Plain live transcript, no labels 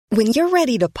When you're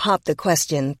ready to pop the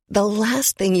question, the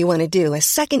last thing you want to do is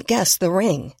second-guess the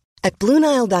ring. At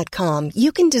BlueNile.com,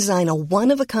 you can design a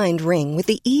one-of-a-kind ring with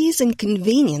the ease and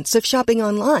convenience of shopping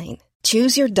online.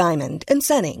 Choose your diamond and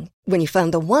setting. When you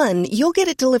find the one, you'll get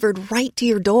it delivered right to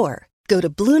your door. Go to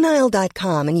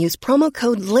BlueNile.com and use promo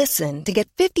code LISTEN to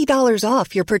get $50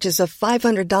 off your purchase of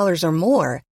 $500 or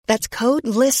more. That's code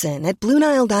LISTEN at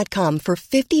BlueNile.com for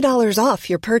 $50 off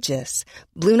your purchase.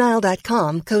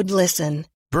 BlueNile.com, code LISTEN.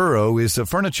 Burrow is a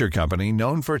furniture company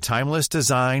known for timeless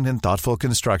design and thoughtful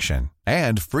construction,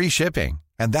 and free shipping,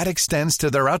 and that extends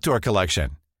to their outdoor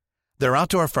collection. Their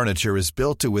outdoor furniture is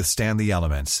built to withstand the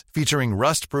elements, featuring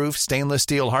rust-proof stainless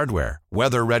steel hardware,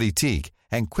 weather-ready teak,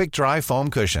 and quick-dry foam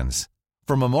cushions.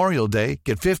 For Memorial Day,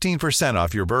 get 15%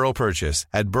 off your Burrow purchase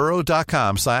at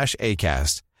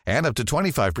burrow.com/ACAST and up to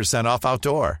 25% off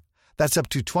outdoor. That's up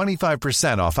to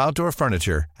 25% off outdoor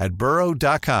furniture at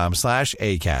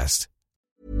burrow.com/ACAST.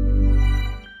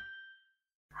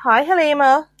 Hi,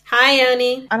 Halima. Hi,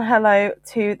 Ione. And hello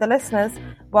to the listeners.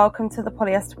 Welcome to the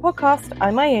Polyester Podcast.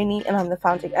 I'm Ione, and I'm the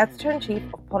founding editor-in-chief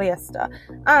of Polyester,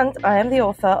 and I am the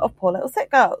author of Poor Little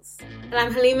Sick Girls. And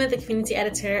I'm Halima, the community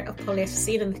editor of Polyester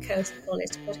Seed and the co-host of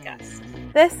Polyester Podcast.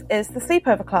 This is the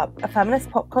Sleepover Club, a feminist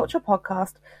pop culture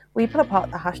podcast. We pull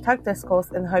apart the hashtag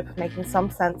discourse in the hope of making some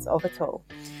sense of it all.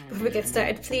 Before we get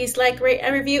started, please like, rate,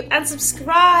 and review, and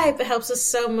subscribe. It helps us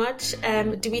so much.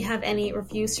 Do we have any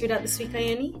reviews through that this week,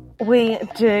 Ione? We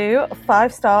do.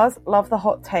 5 stars. Love the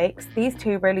hot takes. These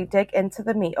two really dig into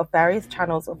the meat of various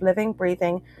channels of living,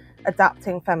 breathing,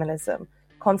 adapting feminism.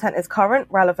 Content is current,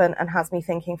 relevant, and has me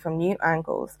thinking from new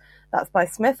angles. That's by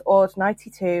Smith Ord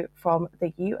 92 from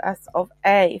the US of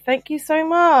A. Thank you so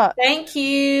much. Thank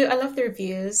you. I love the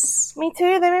reviews. Me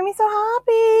too. They made me so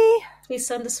happy. Please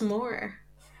send us some more.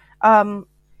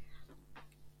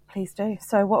 Please do.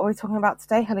 So what are we talking about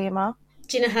today, Halima?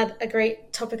 Gina had a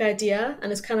great topic idea,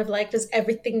 and it's kind of like, does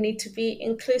everything need to be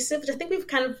inclusive? Which I think we've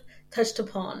kind of touched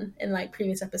upon in like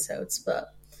previous episodes,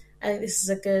 but I think this is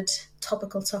a good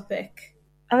topical topic.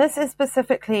 And this is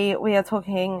specifically, we are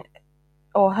talking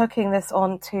or hooking this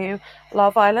on to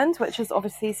Love Island, which has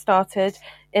obviously started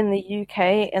in the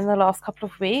UK in the last couple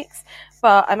of weeks.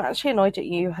 But I'm actually annoyed at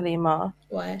you, Halima.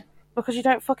 Why? Because you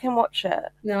don't fucking watch it.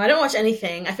 No, I don't watch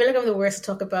anything. I feel like I'm the worst to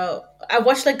talk about. I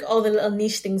watch like all the little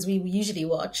niche things we usually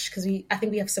watch because I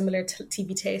think we have similar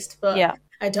TV taste, but yeah.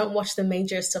 I don't watch the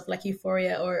major stuff like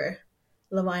Euphoria or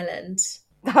Love Island.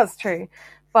 That's true.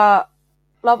 But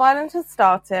Love Island has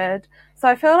started, so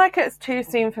I feel like it's too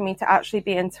soon for me to actually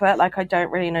be into it. Like, I don't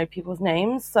really know people's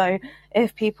names, so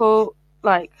if people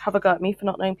like have a go at me for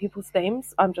not knowing people's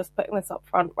names, I'm just putting this up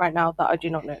front right now that I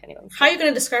do not know anyone's. How are you going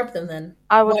to describe them then?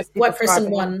 I would white person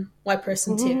 1, white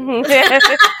person 2.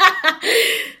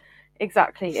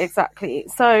 Exactly.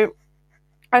 So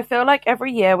I feel like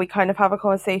every year we kind of have a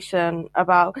conversation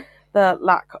about the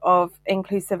lack of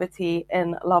inclusivity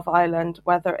in Love Island,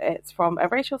 whether it's from a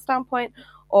racial standpoint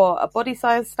or a body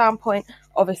size standpoint.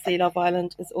 Obviously, Love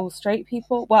Island is all straight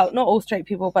people. Well, not all straight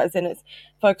people, but as in it's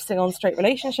focusing on straight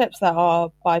relationships. There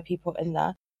are bi people in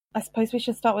there. I suppose we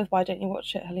should start with, why don't you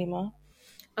watch it, Halima?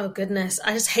 Oh, goodness.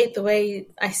 I just hate the way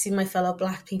I see my fellow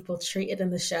Black people treated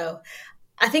in the show.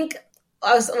 I think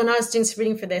when I was doing some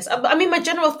reading for this, I mean, my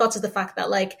general thoughts is the fact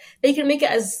that like they can make it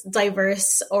as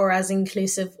diverse or as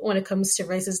inclusive when it comes to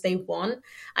races they want.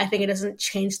 I think it doesn't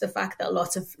change the fact that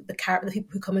lots of the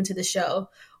people who come into the show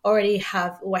already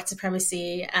have white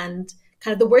supremacy and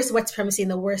kind of the worst of white supremacy and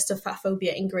the worst of fat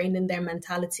phobia ingrained in their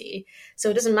mentality.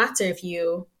 So it doesn't matter if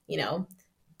you can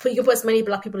put as many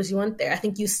Black people as you want there. I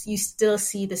think you still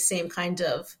see the same kind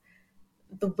of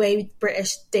the way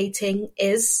British dating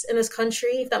is in this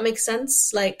country, if that makes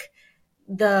sense. Like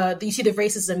you see the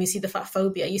racism, you see the fat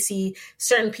phobia, you see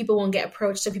certain people won't get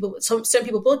approached, certain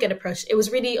people will get approached. It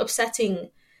was really upsetting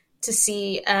to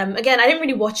see. Again, I didn't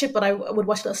really watch it, but I would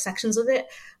watch little sections of it.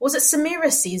 Was it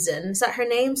Samira's season? Is that her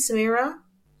name, Samira?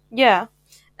 Yeah.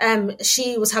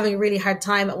 She was having a really hard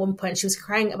time at one point. She was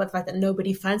crying about the fact that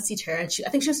nobody fancied her, and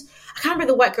I can't remember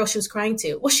the white girl she was crying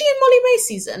to. Was she in Molly May's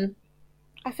season?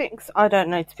 I think so. I don't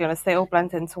know, to be honest. They all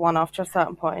blend into one after a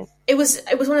certain point. It was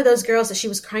one of those girls that she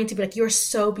was crying to, be like, "You're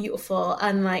so beautiful,"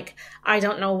 and like, I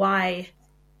don't know why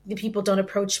the people don't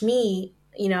approach me,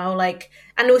 like,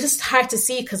 and it was just hard to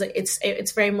see because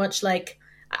it's very much like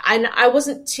I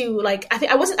wasn't too like I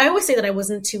always say that I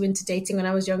wasn't too into dating when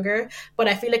I was younger, but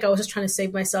I feel like I was just trying to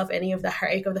save myself any of the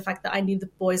heartache of the fact that I knew the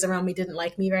boys around me didn't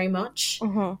like me very much.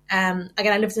 Mm-hmm.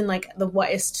 Again, I lived in like the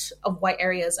whitest of white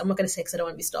areas. I'm not going to say because I don't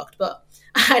want to be stalked, but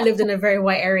I lived in a very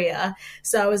white area.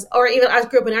 So I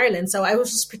grew up in Ireland, so I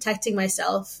was just protecting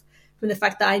myself from the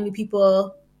fact that I knew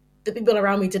people the people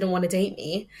around me didn't want to date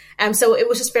me. So it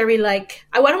was just very like,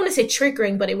 I don't want to say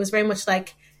triggering, but it was very much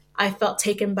like I felt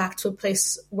taken back to a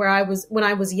place where I was when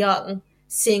I was young,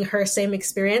 seeing her same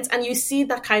experience. And you see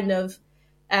that kind of,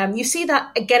 you see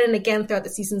that again and again throughout the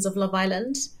seasons of Love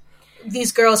Island.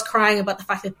 These girls crying about the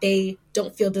fact that they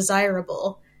don't feel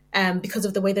desirable because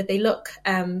of the way that they look.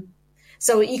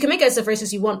 So you can make it as diverse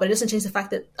as you want, but it doesn't change the fact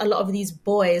that a lot of these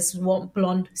boys want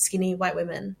blonde, skinny white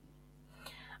women.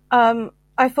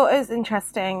 I thought it was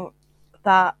interesting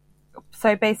that,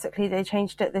 so basically they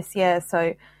changed it this year.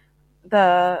 So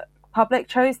the public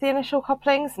chose the initial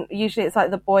couplings. Usually it's like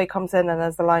the boy comes in and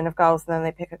there's a line of girls and then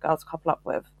they pick a girl to couple up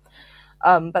with.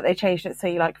 But they changed it so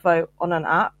you like vote on an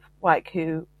app, like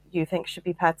who you think should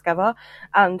be paired together.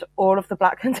 And all of the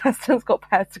black contestants got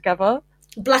paired together.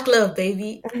 Black love,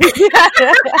 baby.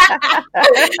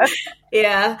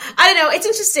 Yeah. I don't know. It's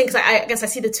interesting because I guess I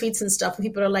see the tweets and stuff and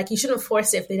people are like, you shouldn't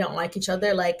force it if they don't like each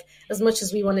other. Like, as much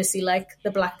as we want to see like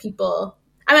the black people.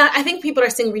 I mean, I think people are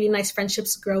seeing really nice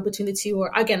friendships grow between the two.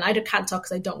 Or again, I can't talk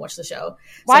because I don't watch the show.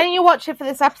 Why didn't you watch it for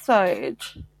this episode?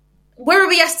 Where were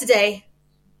we yesterday?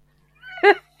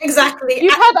 Exactly.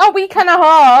 You've had a week and a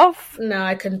half. No,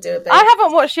 I couldn't do it, babe. I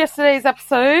haven't watched yesterday's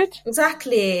episode.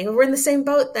 Exactly. We're in the same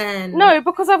boat then. No,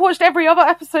 because I've watched every other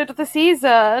episode of the season.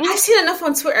 I've seen enough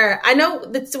on Twitter. I know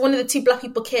that one of the two black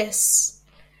people kiss.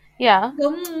 Yeah.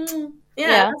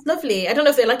 Yeah, that's lovely. I don't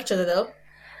know if they like each other though.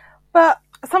 But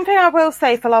something I will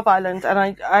say for Love Island, and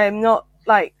I'm not,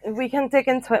 like, we can dig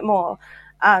into it more.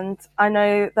 And I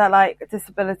know that, like,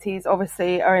 disabilities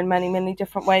obviously are in many, many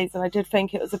different ways. And I did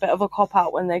think it was a bit of a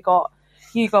cop-out when they got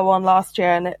Hugo on last year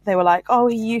and they were like, oh,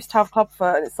 he used to have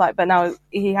clubfoot. And it's like, but now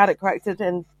he had it corrected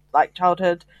in, like,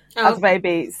 childhood as a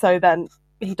baby. So then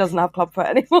he doesn't have clubfoot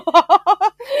anymore.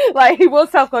 Like, he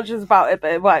was self-conscious about it,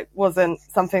 but it, like, wasn't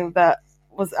something that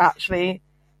was actually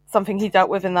something he dealt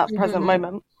with in that present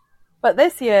moment. But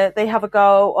this year, they have a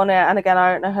girl on it, and again,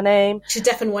 I don't know her name. She's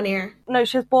deaf in one ear. No,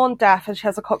 she was born deaf, and she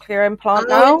has a cochlear implant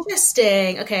now.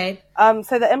 Interesting. Okay.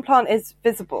 So the implant is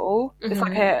visible. It's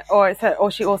like or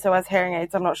she also has hearing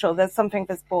aids. I'm not sure. There's something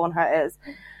visible on her ears.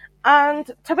 And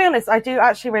to be honest, I do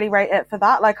actually really rate it for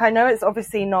that. Like, I know it's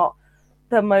obviously not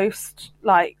the most,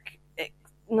 like,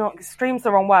 not extreme's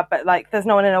the wrong word, but like there's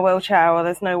no one in a wheelchair or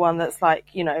there's no one that's like,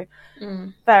 you know,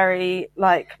 very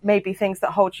like maybe things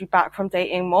that hold you back from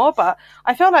dating more. But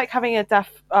I feel like having a deaf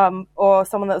or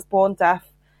someone that's born deaf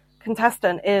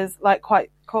contestant is like quite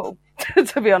cool,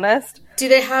 to be honest. Do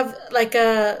they have like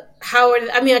I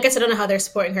mean, I guess I don't know how they're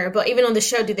supporting her, but even on the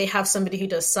show, do they have somebody who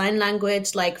does sign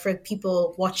language, like for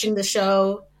people watching the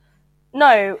show?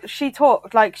 No, she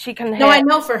talked, like, she can hear. No, I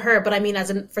know for her, but I mean as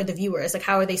in for the viewers. Like,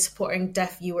 how are they supporting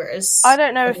deaf viewers? I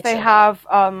don't know if they have,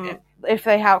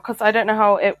 because I don't know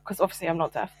how it, because obviously I'm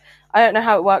not deaf. I don't know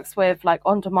how it works with, like,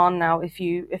 on demand now,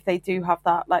 if they do have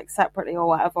that, like, separately or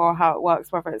whatever, or how it works,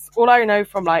 whether it's, all I know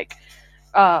from, like,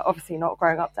 obviously not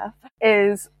growing up deaf,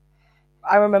 is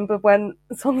I remember when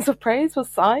Songs of Praise was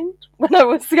signed when I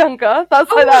was younger. That's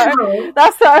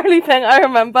that's the only thing I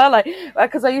remember. Like,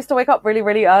 because I used to wake up really,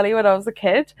 really early when I was a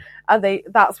kid, and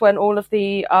that's when all of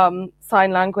the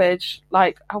sign language,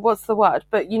 like, what's the word?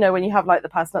 But you know, when you have like the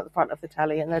person at the front of the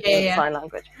telly and they're doing sign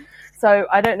language. So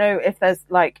I don't know if there's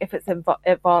like if it's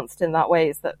advanced in that way,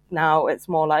 is that now it's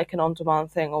more like an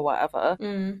on-demand thing or whatever,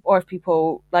 or if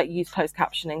people like use closed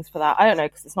captionings for that. I don't know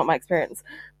because it's not my experience,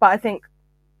 but I think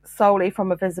solely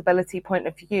from a visibility point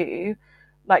of view,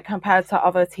 like compared to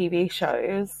other TV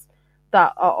shows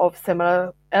that are of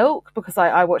similar ilk, because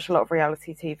I watch a lot of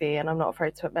reality TV and I'm not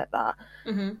afraid to admit that,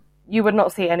 you would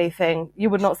not see anything,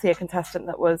 you would not see a contestant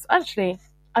that was, actually,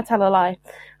 I tell a lie,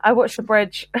 I watched The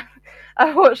Bridge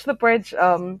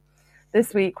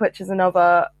this week, which is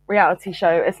another reality show.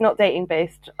 It's not dating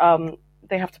based,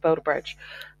 they have to build a bridge.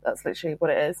 That's literally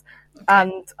what it is. Okay.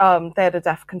 And they had a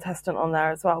deaf contestant on there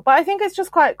as well. But I think it's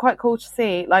just quite cool to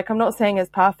see. Like, I'm not saying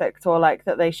it's perfect or like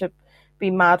that they should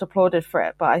be mad applauded for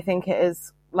it, but I think it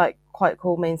is like quite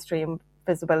cool mainstream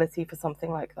visibility for something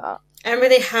like that. I remember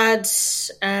they had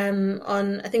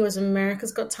on, I think it was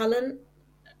America's Got Talent.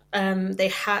 They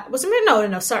had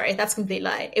no, sorry, that's a complete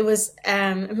lie. It was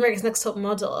America's Next Top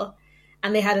Model,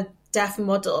 and they had a deaf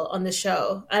model on the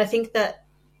show. And I think that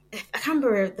I can't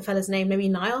remember the fella's name, maybe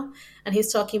Niall, and he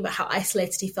was talking about how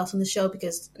isolated he felt on the show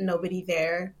because nobody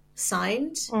there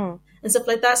signed and stuff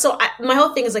like that. So my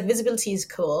whole thing is like visibility is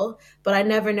cool, but I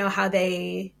never know how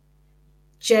they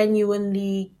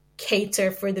genuinely cater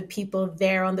for the people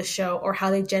there on the show, or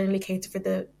how they genuinely cater for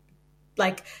the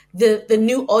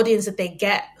new audience that they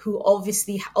get who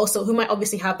might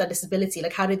obviously have that disability.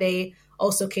 Like, how do they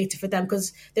also cater for them?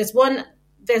 Because there's one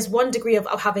there's one degree of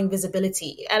having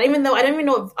visibility. And even though I don't even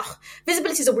know if,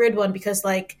 visibility is a weird one, because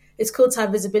like it's cool to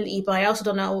have visibility, but I also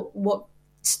don't know what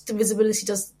the visibility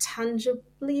does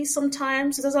tangibly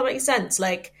sometimes. Does that make sense?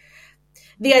 Like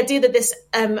the idea that this,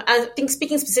 I think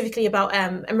speaking specifically about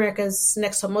America's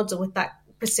Next Top Model with that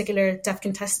particular deaf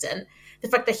contestant, the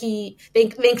fact that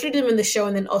they included him in the show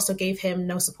and then also gave him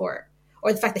no support,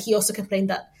 or the fact that he also complained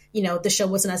that, you know, the show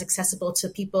wasn't as accessible to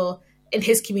people in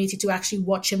his community to actually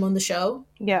watch him on the show.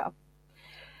 Yeah,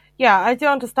 I do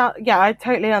understand. Yeah, I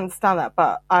totally understand that,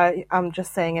 but I'm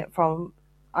just saying it from,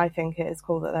 I think it is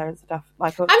cool that there is a deaf,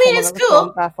 like, I mean, it's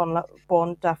cool.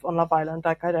 Born deaf on Love Island.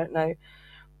 Like, I don't know.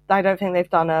 I don't think they've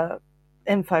done a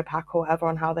info pack or whatever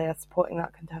on how they are supporting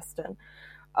that contestant.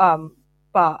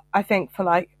 But I think for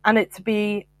like, and it to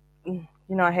be, you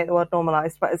know, I hate the word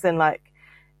normalized, but as in like,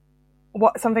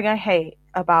 something I hate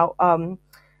about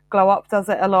Glow Up does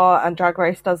it a lot and Drag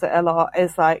Race does it a lot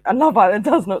is like, and Love Island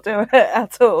does not do it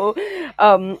at all,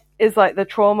 is like the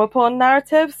trauma porn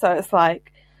narrative. So it's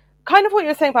like kind of what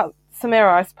you're saying about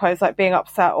Samira, I suppose, like being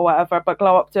upset or whatever, but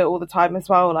Glow Up do it all the time as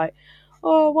well. Like,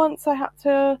 oh, once I had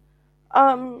to,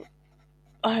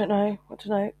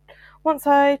 once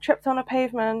I tripped on a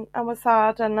pavement and was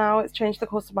sad and now it's changed the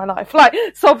course of my life. Like,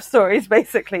 sob stories,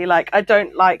 basically. Like, I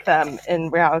don't like them in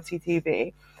reality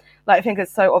TV. Like, I think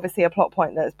it's so obviously a plot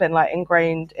point that's been, like,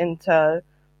 ingrained into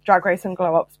Drag Race and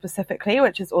Glow Up specifically,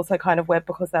 which is also kind of weird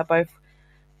because they're both,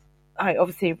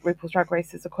 obviously RuPaul's Drag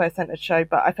Race is a queer-centered show,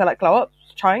 but I feel like Glow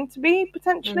Up's trying to be,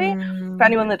 potentially. For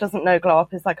anyone that doesn't know, Glow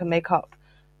Up is like a makeup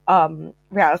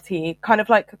reality, kind of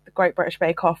like the Great British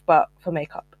Bake Off, but for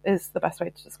makeup is the best way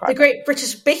to describe it. The Great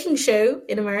British Baking Show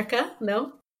in America,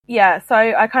 no? Yeah, so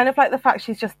I kind of like the fact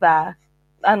she's just there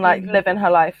and like living her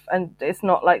life, and it's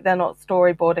not like they're not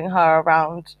storyboarding her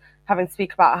around having to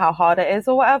speak about how hard it is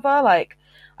or whatever. Like,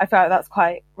 I feel like that's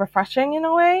quite refreshing in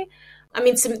a way. I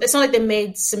mean, it's not like they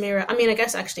made Samira, I mean, I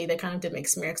guess actually they kind of did make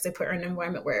Samira because they put her in an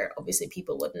environment where obviously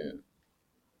people wouldn't,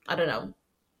 I don't know,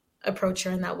 approach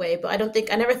her in that way. But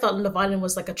I never thought Love Island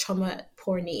was like a trauma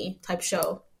porny type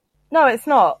show. No, it's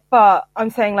not. But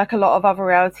I'm saying like a lot of other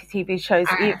reality TV shows,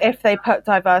 if they put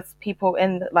diverse people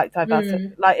in, like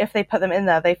like if they put them in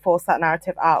there, they force that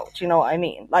narrative out. Do you know what I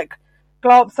mean? Like,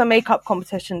 Glow Up's a makeup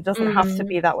competition doesn't have to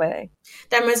be that way.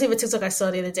 That reminds me of a TikTok I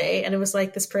saw the other day, and it was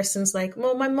like this person's like,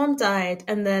 well, my mom died,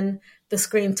 and then the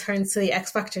screen turns to the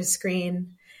X Factor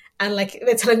screen, and like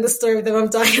they're telling the story of the mom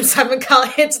dying, and Simon Cowell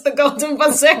hits the golden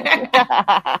buzzer.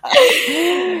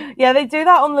 Yeah, they do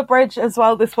that on the bridge as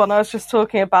well. This one I was just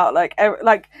talking about, like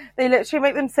they literally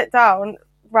make them sit down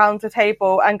round a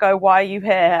table and go, "Why are you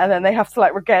here?" And then they have to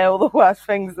like regale the worst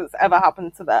things that's ever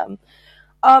happened to them.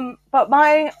 But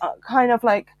my kind of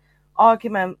like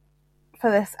argument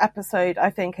for this episode, I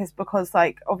think, is because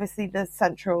like obviously the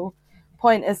central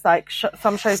point is like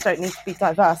some shows don't need to be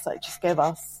diverse. Like, just give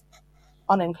us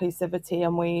uninclusivity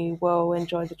and we will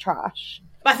enjoy the trash.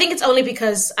 But I think it's only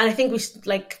because, and I think we should,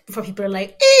 like, before people are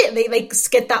like, they like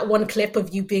get that one clip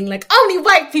of you being like, only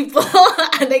white people,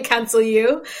 and they cancel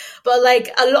you. But like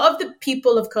a lot of the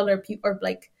people of color, or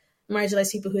like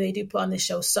marginalized people who they do put on this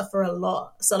show suffer a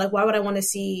lot. So like, why would I want to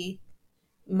see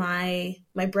my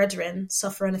brethren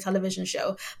suffer on a television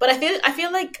show? But I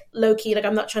feel like low key, like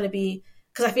I'm not trying to be,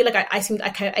 because I feel like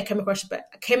I came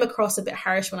across a bit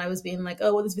harsh when I was being like,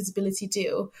 oh, what does visibility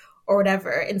do, or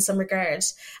whatever, in some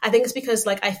regards. I think it's because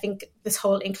like I think this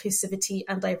whole inclusivity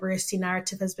and diversity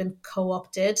narrative has been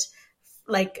co-opted,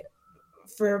 like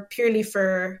purely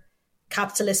for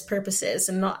capitalist purposes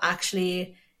and not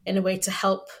actually in a way to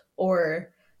help or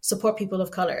support people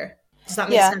of color. Does that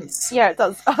make sense? Yeah, it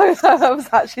does. I was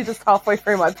actually just halfway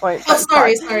through my point. Oh,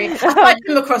 sorry. I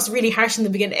came across really harsh in the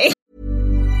beginning.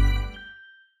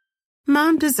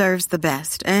 Mom deserves the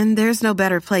best, and there's no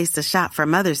better place to shop for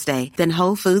Mother's Day than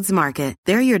Whole Foods Market.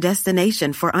 They're your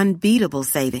destination for unbeatable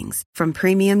savings, from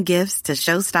premium gifts to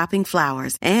show-stopping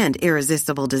flowers and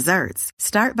irresistible desserts.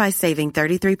 Start by saving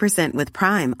 33% with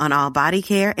Prime on all body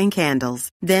care and candles.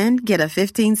 Then get a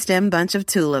 15-stem bunch of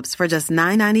tulips for just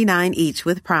 $9.99 each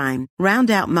with Prime.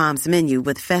 Round out Mom's menu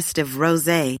with festive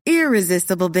rosé,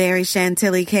 irresistible berry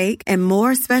chantilly cake, and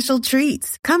more special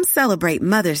treats. Come celebrate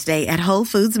Mother's Day at Whole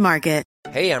Foods Market.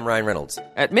 Hey, I'm Ryan Reynolds.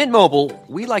 At Mint Mobile,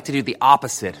 we like to do the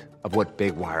opposite of what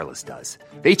Big Wireless does.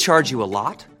 They charge you a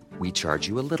lot, we charge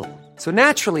you a little. So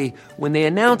naturally, when they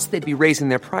announced they'd be raising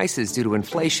their prices due to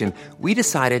inflation, we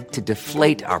decided to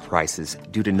deflate our prices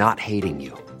due to not hating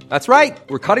you. That's right.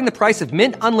 We're cutting the price of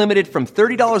Mint Unlimited from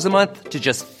 $30 a month to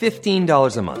just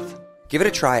 $15 a month. Give it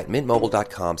a try at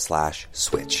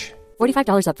mintmobile.com/switch.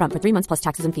 $45 up front for 3 months plus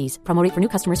taxes and fees. Promo rate for new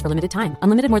customers for limited time.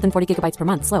 Unlimited more than 40 gigabytes per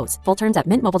month slows. Full terms at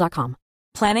mintmobile.com.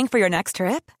 Planning for your next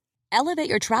trip? Elevate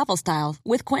your travel style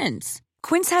with Quince.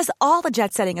 Quince has all the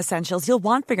jet-setting essentials you'll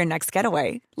want for your next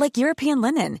getaway, like European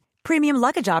linen, premium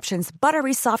luggage options,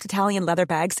 buttery soft Italian leather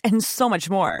bags, and so much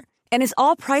more. And is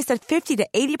all priced at 50 to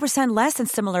 80% less than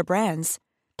similar brands.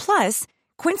 Plus,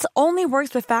 Quince only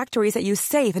works with factories that use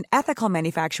safe and ethical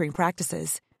manufacturing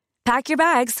practices. Pack your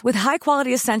bags with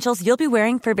high-quality essentials you'll be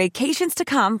wearing for vacations to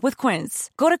come with Quince.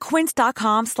 Go to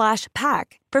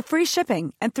quince.com/pack for free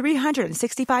shipping and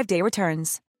 365-day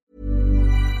returns.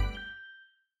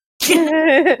 So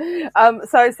I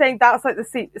was saying that's like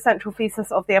the central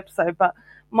thesis of the episode, but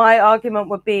my argument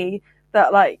would be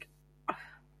that, like,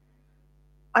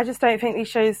 I just don't think these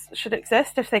shows should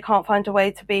exist if they can't find a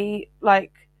way to be,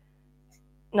 like,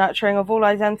 nurturing of all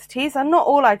identities, and not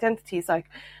all identities. Like,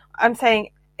 I'm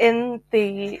saying in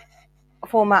the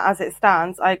format as it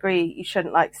stands, I agree you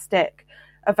shouldn't, like, stick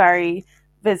a very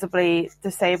visibly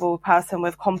disabled person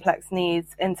with complex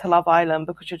needs into Love Island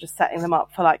because you're just setting them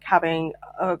up for, like, having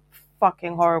a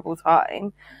fucking horrible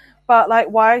time. But, like,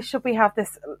 why should we have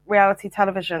this reality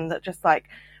television that just, like,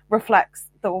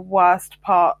 reflects the worst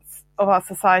parts of our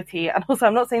society? And also,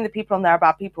 I'm not saying the people on there are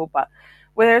bad people, but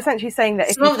we're essentially saying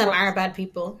that some of them are bad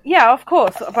people. Yeah, of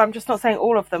course, but I'm just not saying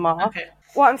all of them are. Okay.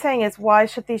 What I'm saying is, why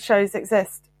should these shows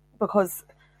exist? Because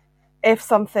if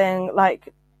something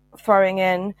like throwing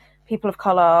in people of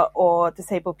colour or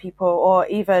disabled people or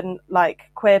even,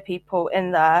 like, queer people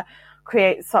in there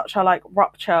creates such a, like,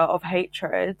 rupture of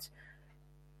hatred,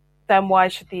 then why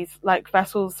should these, like,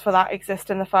 vessels for that exist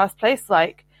in the first place?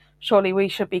 Like, surely we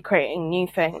should be creating new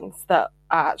things that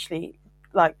are actually,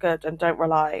 like, good and don't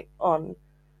rely on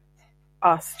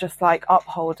us just, like,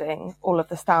 upholding all of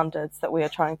the standards that we are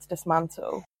trying to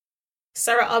dismantle.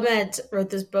 Sarah Ahmed wrote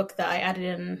this book that I added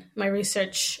in my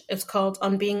research. It's called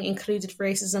On Being Included,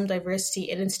 Racism, Diversity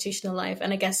in Institutional Life.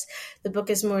 And I guess the book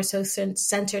is more so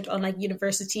centered on, like,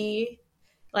 university,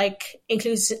 like,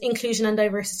 inclusion and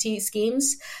diversity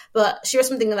schemes. But she wrote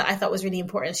something that I thought was really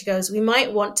important. She goes, we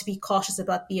might want to be cautious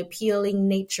about the appealing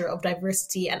nature of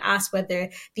diversity and ask whether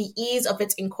the ease of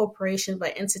its incorporation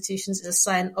by institutions is a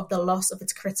sign of the loss of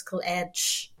its critical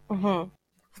edge. Mm-hmm.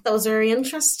 That was very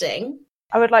interesting.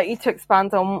 I would like you to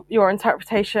expand on your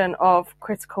interpretation of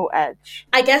critical edge.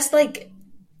 I guess, like,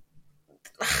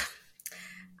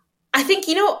 I think,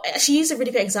 you know, she used a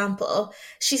really good example.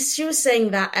 She was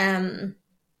saying that,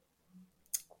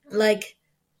 like,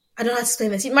 I don't know how to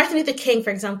explain this. Martin Luther King, for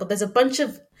example, there's a bunch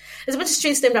of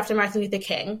streets named after Martin Luther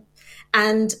King,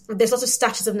 and there's lots of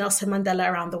statues of Nelson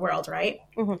Mandela around the world, right?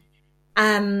 Mm-hmm.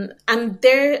 And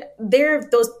they're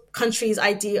those countries'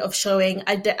 idea of showing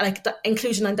like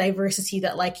inclusion and diversity,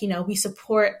 that, like, you know, we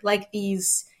support, like,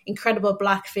 these incredible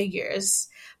Black figures.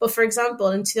 But for example,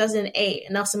 in 2008,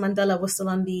 Nelson Mandela was still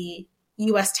on the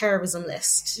US terrorism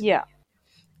list. Yeah.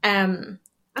 I don't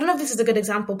know if this is a good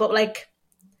example, but, like,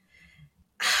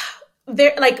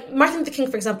 there, like, Martin Luther King,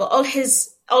 for example, all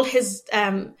his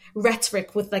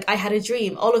rhetoric with, like, I had a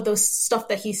dream, all of those stuff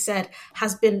that he said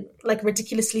has been, like,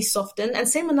 ridiculously softened. And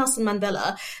same with Nelson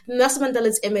Mandela. Nelson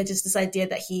Mandela's image is this idea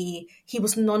that he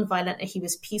was non-violent and he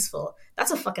was peaceful.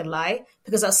 That's a fucking lie,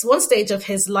 because at one stage of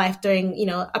his life during, you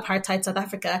know, apartheid South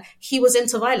Africa, he was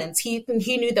into violence. He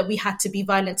knew that we had to be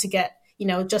violent to get, you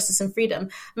know, justice and freedom.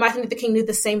 Martin Luther King knew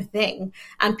the same thing,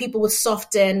 and people would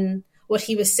soften what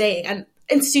he was saying. And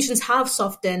institutions have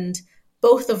softened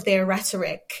both of their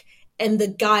rhetoric in the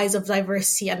guise of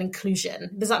diversity and inclusion.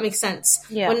 Does that make sense?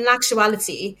 Yeah. When in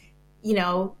actuality, you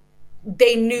know,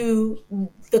 they knew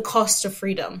the cost of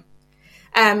freedom.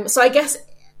 So I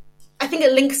think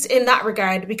it links in that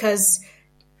regard, because,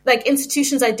 like,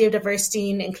 institutions' idea of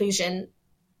diversity and inclusion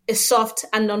is soft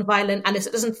and non-violent, and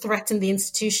it doesn't threaten the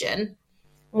institution.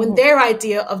 When their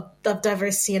idea of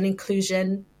diversity and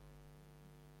inclusion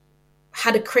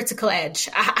had a critical edge,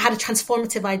 had a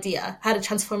transformative idea, had a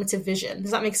transformative vision.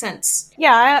 Does that make sense?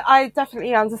 Yeah, I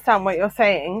definitely understand what you're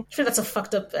saying. I think that's a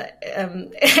fucked up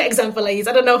example I use.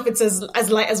 I don't know if it's as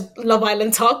light as Love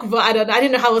Island talk, but I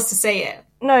didn't know how else to say it.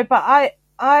 No, but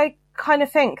I kind of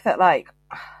think that, like,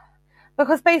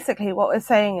 because basically what we're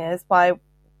saying is by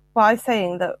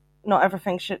saying that not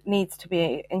everything needs to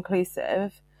be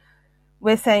inclusive,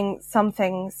 we're saying some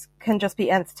things can just be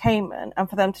entertainment, and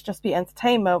for them to just be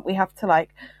entertainment, we have to,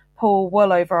 like, pull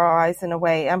wool over our eyes in a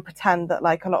way and pretend that,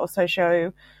 like, a lot of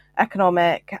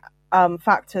socio-economic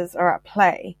factors are at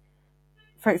play.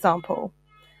 For example,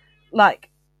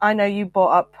 like, I know you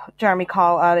brought up Jeremy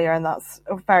Kyle earlier, and that's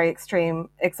a very extreme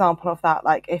example of that.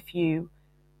 Like, if you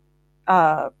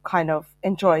kind of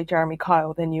enjoy Jeremy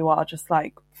Kyle, then you are just,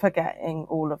 like, forgetting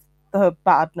all of the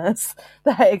badness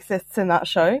that exists in that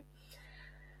show.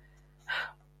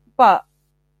 But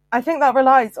I think that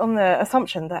relies on the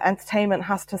assumption that entertainment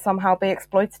has to somehow be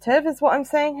exploitative, is what I'm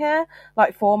saying here,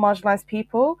 like for marginalised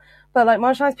people. But like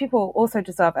marginalised people also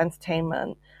deserve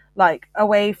entertainment, like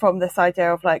away from this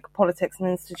idea of like politics and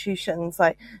institutions.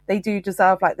 Like they do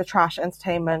deserve like the trash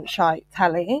entertainment, shite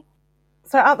telly.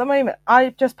 So at the moment,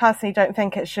 I just personally don't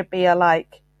think it should be a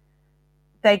like,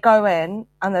 they go in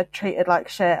and they're treated like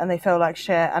shit and they feel like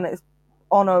shit, and it's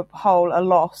on a whole a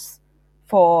loss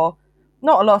for,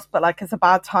 not a loss, but like it's a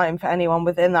bad time for anyone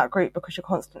within that group, because you're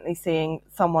constantly seeing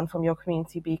someone from your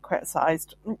community be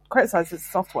criticised is a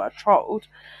soft word, trolled,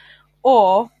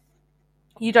 or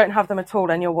you don't have them at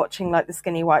all and you're watching like the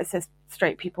skinny white cis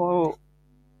straight people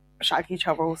shag each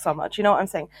other all summer. Do you know what I'm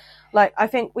saying? Like, I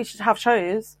think we should have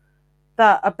shows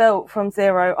that are built from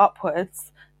zero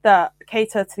upwards that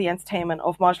cater to the entertainment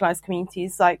of marginalised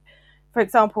communities. Like, for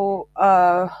example,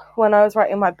 when I was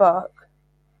writing my book,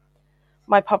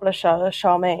 my publisher,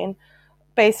 Charmaine,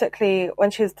 basically,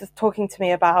 when she was just talking to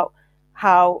me about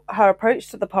how her approach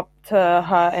to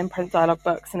her imprint dialogue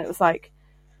books, and it was like,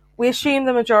 we assume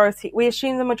the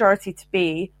majority to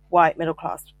be white, middle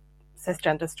class,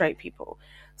 cisgender, straight people.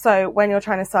 So when you're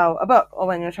trying to sell a book, or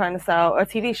when you're trying to sell a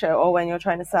TV show, or when you're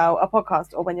trying to sell a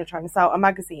podcast, or when you're trying to sell a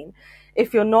magazine,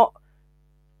 if you're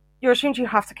assumed you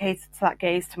have to cater to that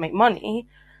gaze to make money.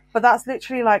 But that's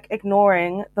literally like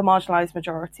ignoring the marginalized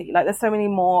majority. Like, there's so many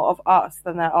more of us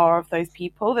than there are of those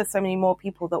people. There's so many more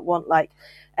people that want like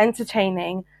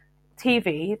entertaining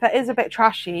TV that is a bit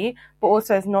trashy, but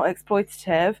also is not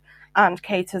exploitative and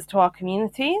caters to our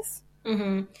communities.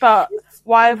 Mm-hmm. But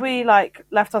why have we like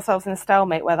left ourselves in a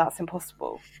stalemate where that's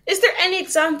impossible? Is there any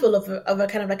example of a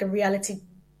kind of like a reality?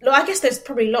 No, I guess there's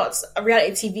probably lots of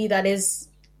reality TV that is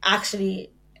actually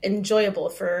enjoyable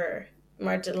for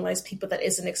marginalized people that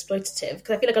isn't exploitative,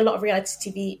 because I feel like a lot of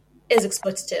reality TV is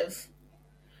exploitative.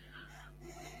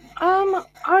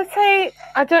 I'd say,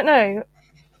 I don't know,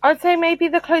 I'd say maybe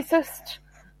the closest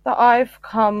that I've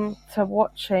come to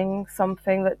watching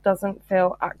something that doesn't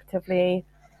feel actively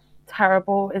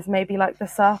terrible is maybe like The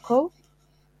Circle,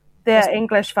 the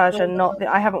English version,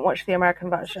 I haven't watched the American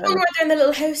version. They're in the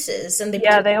little houses and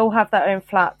they all have their own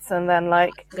flats, and then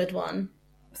like good one.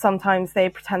 Sometimes they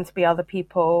pretend to be other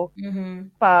people, mm-hmm.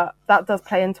 but that does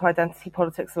play into identity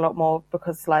politics a lot more,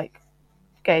 because like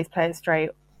gays play it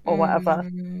straight or whatever,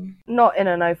 not in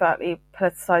an overtly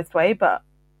politicized way, but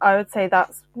I would say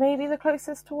that's maybe the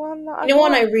closest to one that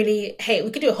one I really hate.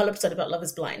 We could do a whole episode about Love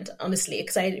is Blind, honestly,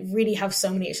 because I really have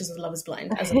so many issues with Love is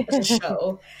Blind as a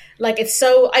show. Like, it's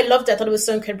so, I loved it. I thought it was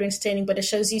so incredibly entertaining, but it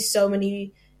shows you so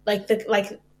many like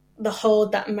the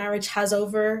hold that marriage has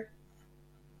over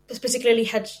particularly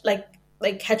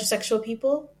heterosexual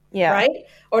people, right?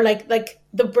 Or like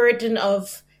the burden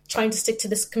of trying to stick to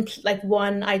this like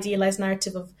one idealized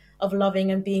narrative of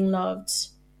loving and being loved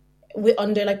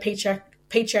under like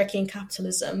patriarchy and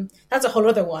capitalism. That's a whole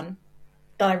other one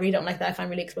that I really don't like, that I find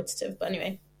really exploitative. But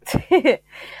anyway.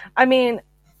 I mean,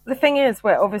 the thing is,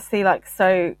 we're obviously like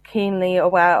so keenly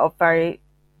aware of very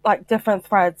like different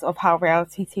threads of how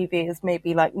reality TV is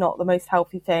maybe like not the most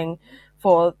healthy thing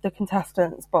for the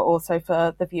contestants, but also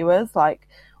for the viewers. Like,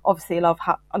 obviously Love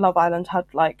Island had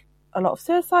like a lot of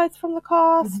suicides from the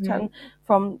cast, and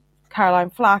from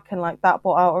Caroline Flack, and like that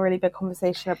brought out a really big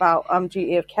conversation about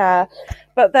duty of care.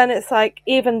 But then it's like,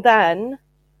 even then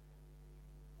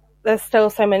there's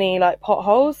still so many like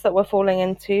potholes that we're falling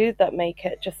into that make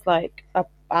it just like a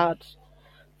bad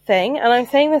thing. And I'm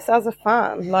saying this as a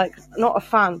fan, like not a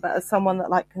fan, but as someone that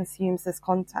like consumes this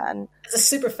content. As a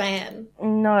super fan.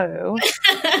 No.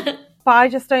 But I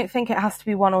just don't think it has to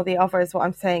be one or the other, is what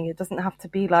I'm saying. It doesn't have to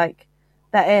be like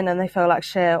they're in and they feel like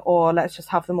shit, or let's just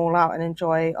have them all out and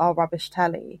enjoy our rubbish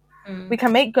telly. We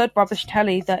can make good rubbish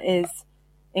telly that is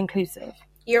inclusive.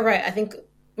 You're right. I think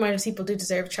mindless people do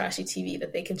deserve trashy TV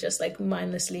that they can just like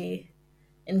mindlessly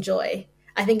enjoy.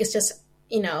 I think it's just,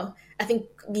 I think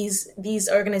these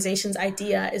organizations'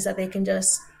 idea is that they can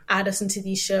just add us into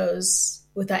these shows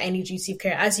without any duty of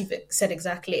care, as you've said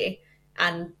exactly.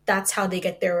 And that's how they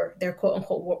get their quote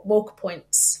unquote woke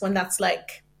points, when that's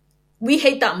like, we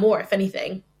hate that more, if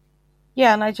anything.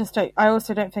 Yeah, and I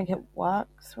also don't think it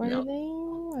works, really.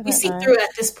 No. We see through it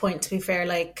at this point, to be fair.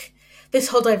 Like, this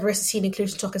whole diversity and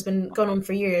inclusion talk has been going on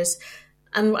for years,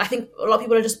 and I think a lot of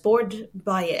people are just bored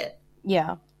by it.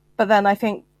 Yeah, but then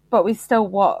but we still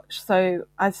watch, so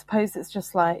I suppose it's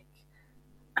just like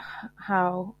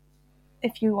how,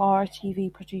 if you are a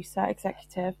TV producer,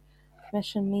 executive,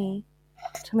 commission me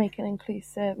to make me and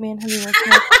Henry will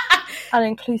make an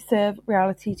inclusive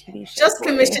reality TV show. Just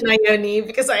commission Ione,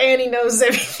 because Ione knows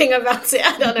everything about it.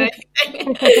 I don't know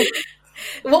anything.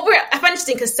 I find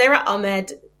interesting because Sarah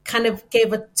Ahmed kind of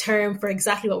gave a term for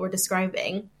exactly what we're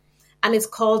describing. And it's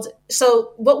called,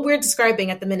 so what we're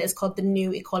describing at the minute is called the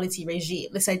new equality regime.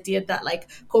 This idea that like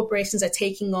corporations are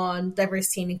taking on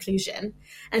diversity and inclusion.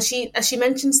 And she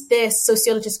mentions this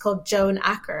sociologist called Joan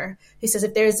Acker, who says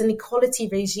if there is an equality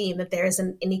regime, that there is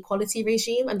an inequality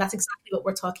regime. And that's exactly what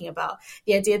we're talking about.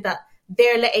 The idea that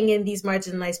they're letting in these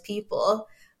marginalized people,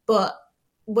 but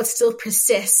what still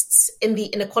persists in the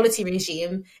inequality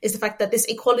regime is the fact that this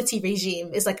equality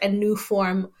regime is like a new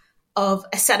form of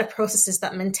a set of processes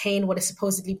that maintain what is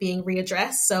supposedly being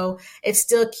readdressed. So it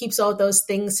still keeps all those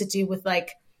things to do with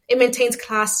like, it maintains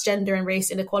class, gender, and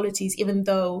race inequalities, even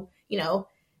though, you know,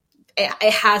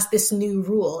 it has this new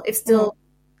rule. It's still,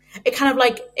 it kind of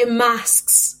like, it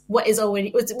masks what is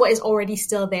already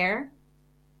still there.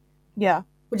 Yeah.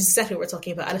 Which is exactly what we're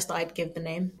talking about. I just thought I'd give the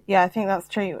name. Yeah, I think that's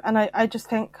true. And I just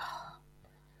think,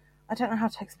 I don't know how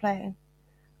to explain.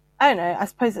 I don't know. I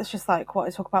suppose it's just like what I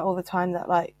talk about all the time, that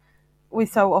like, we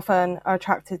so often are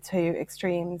attracted to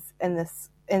extremes in this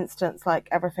instance, like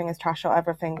everything is trash or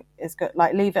everything is good,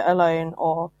 like leave it alone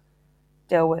or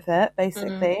deal with it,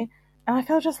 basically. And I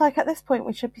feel just like at this point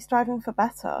we should be striving for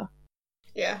better.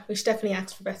 Yeah, we should definitely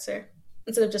ask for better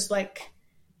instead of just like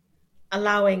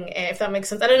allowing it, if that makes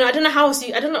sense. I don't know.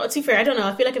 To be fair, I don't know.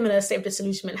 I feel like I'm in a state of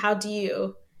disillusionment. How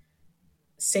do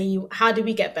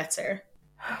we get better?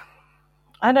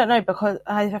 I don't know, because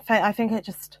I think it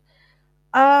just,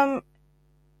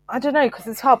 I don't know, because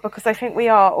it's hard, because I think we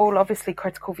are all obviously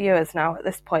critical viewers now at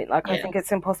this point. Like, yeah. I think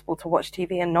it's impossible to watch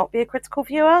TV and not be a critical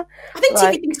viewer. I think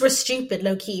TV thinks we're stupid,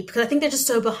 low-key, because I think they're just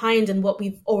so behind in what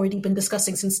we've already been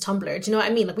discussing since Tumblr. Do you know what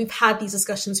I mean? Like, we've had these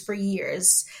discussions for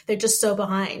years. They're just so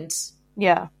behind.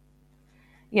 Yeah.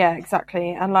 Yeah,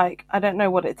 exactly. And, like, I don't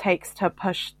know what it takes to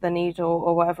push the needle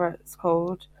or whatever it's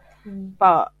called,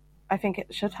 but I think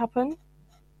it should happen.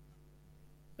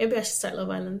 Maybe I should start Love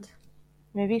Island.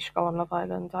 Maybe you should go on Love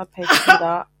Island. I'd pay to see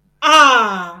that.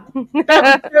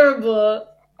 That's terrible.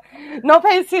 Not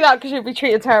pay to see that because you'd be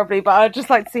treated terribly, but I'd just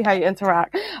like to see how you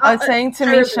interact. I was saying to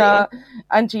Misha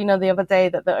and Gina the other day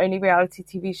that the only reality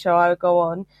TV show I would go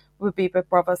on would be Big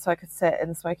Brother, so I could sit in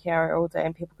the smoking area all day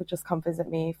and people could just come visit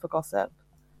me for gossip.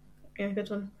 Yeah, good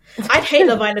one. I'd hate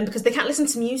Love Island because they can't listen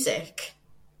to music.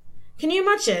 Can you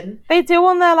imagine? They do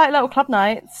on their like little club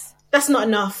nights. That's not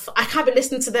enough. I can't be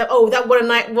listening to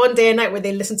one day a night where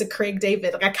they listen to Craig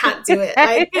David. Like, I can't do it.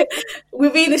 Like,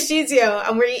 we'll be in the studio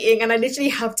and we're eating and I literally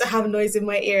have to have noise in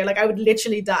my ear. Like, I would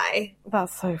literally die.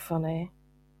 That's so funny.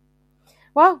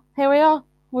 Well, here we are.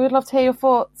 We would love to hear your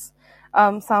thoughts.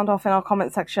 Sound off in our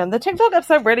comment section. The TikTok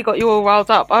episode really got you all riled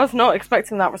up. I was not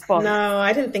expecting that response. No,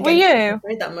 I didn't think I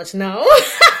heard that much. No.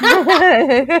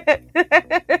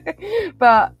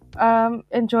 But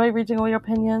enjoy reading all your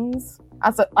opinions.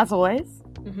 As always,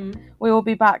 we will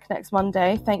be back next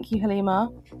Monday. Thank you,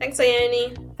 Halima. Thanks,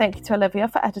 Ione. Thank you to Olivia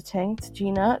for editing, to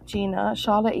Gina,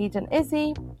 Charlotte, Eden,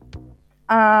 Izzy.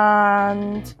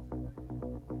 And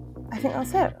I think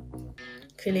that's it.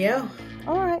 Coolio.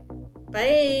 All right.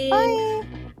 Bye. Bye.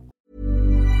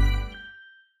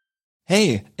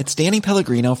 Hey, it's Danny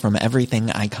Pellegrino from Everything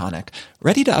Iconic.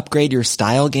 Ready to upgrade your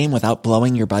style game without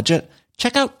blowing your budget?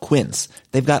 Check out Quince.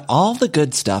 They've got all the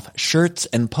good stuff, shirts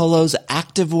and polos,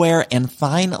 activewear, and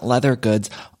fine leather goods,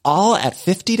 all at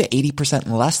 50 to 80%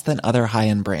 less than other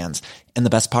high-end brands. And the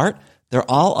best part?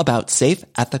 They're all about safe,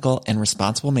 ethical, and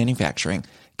responsible manufacturing.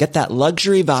 Get that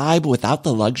luxury vibe without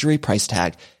the luxury price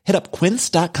tag. Hit up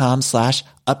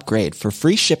quince.com/upgrade for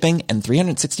free shipping and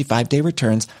 365-day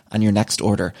returns on your next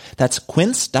order. That's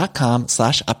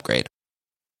quince.com/upgrade.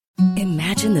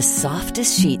 Imagine the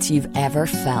softest sheets you've ever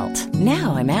felt.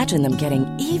 Now imagine them getting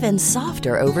even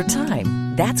softer over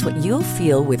time. That's what you'll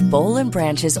feel with Boll &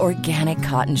 Branch's organic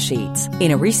cotton sheets.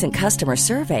 In a recent customer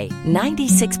survey,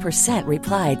 96%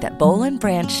 replied that Boll &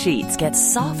 Branch sheets get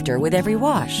softer with every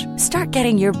wash. Start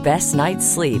getting your best night's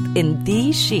sleep in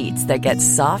these sheets that get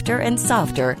softer and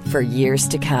softer for years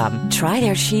to come. Try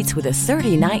their sheets with a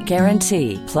 30-night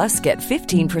guarantee. Plus, get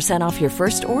 15% off your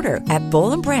first order at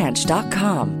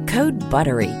bollandbranch.com. Code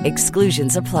BUTTERY.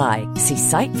 Exclusions apply. See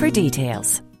site for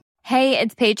details. Hey,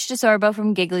 it's Paige DeSorbo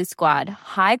from Giggly Squad.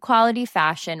 High quality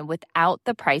fashion without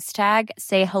the price tag.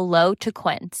 Say hello to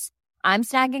Quince. I'm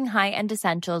snagging high-end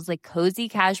essentials like cozy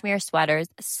cashmere sweaters,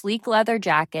 sleek leather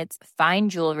jackets, fine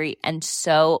jewelry, and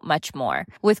so much more.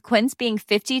 With Quince being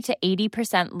 50 to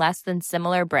 80% less than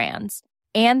similar brands.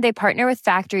 And they partner with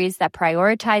factories that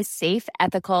prioritize safe,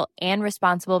 ethical, and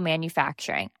responsible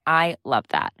manufacturing. I love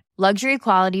that. Luxury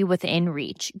quality within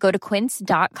reach. Go to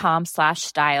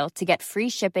quince.com/style to get free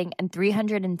shipping and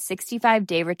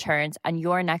 365-day returns on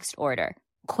your next order.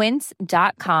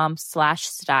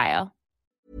 Quince.com/style.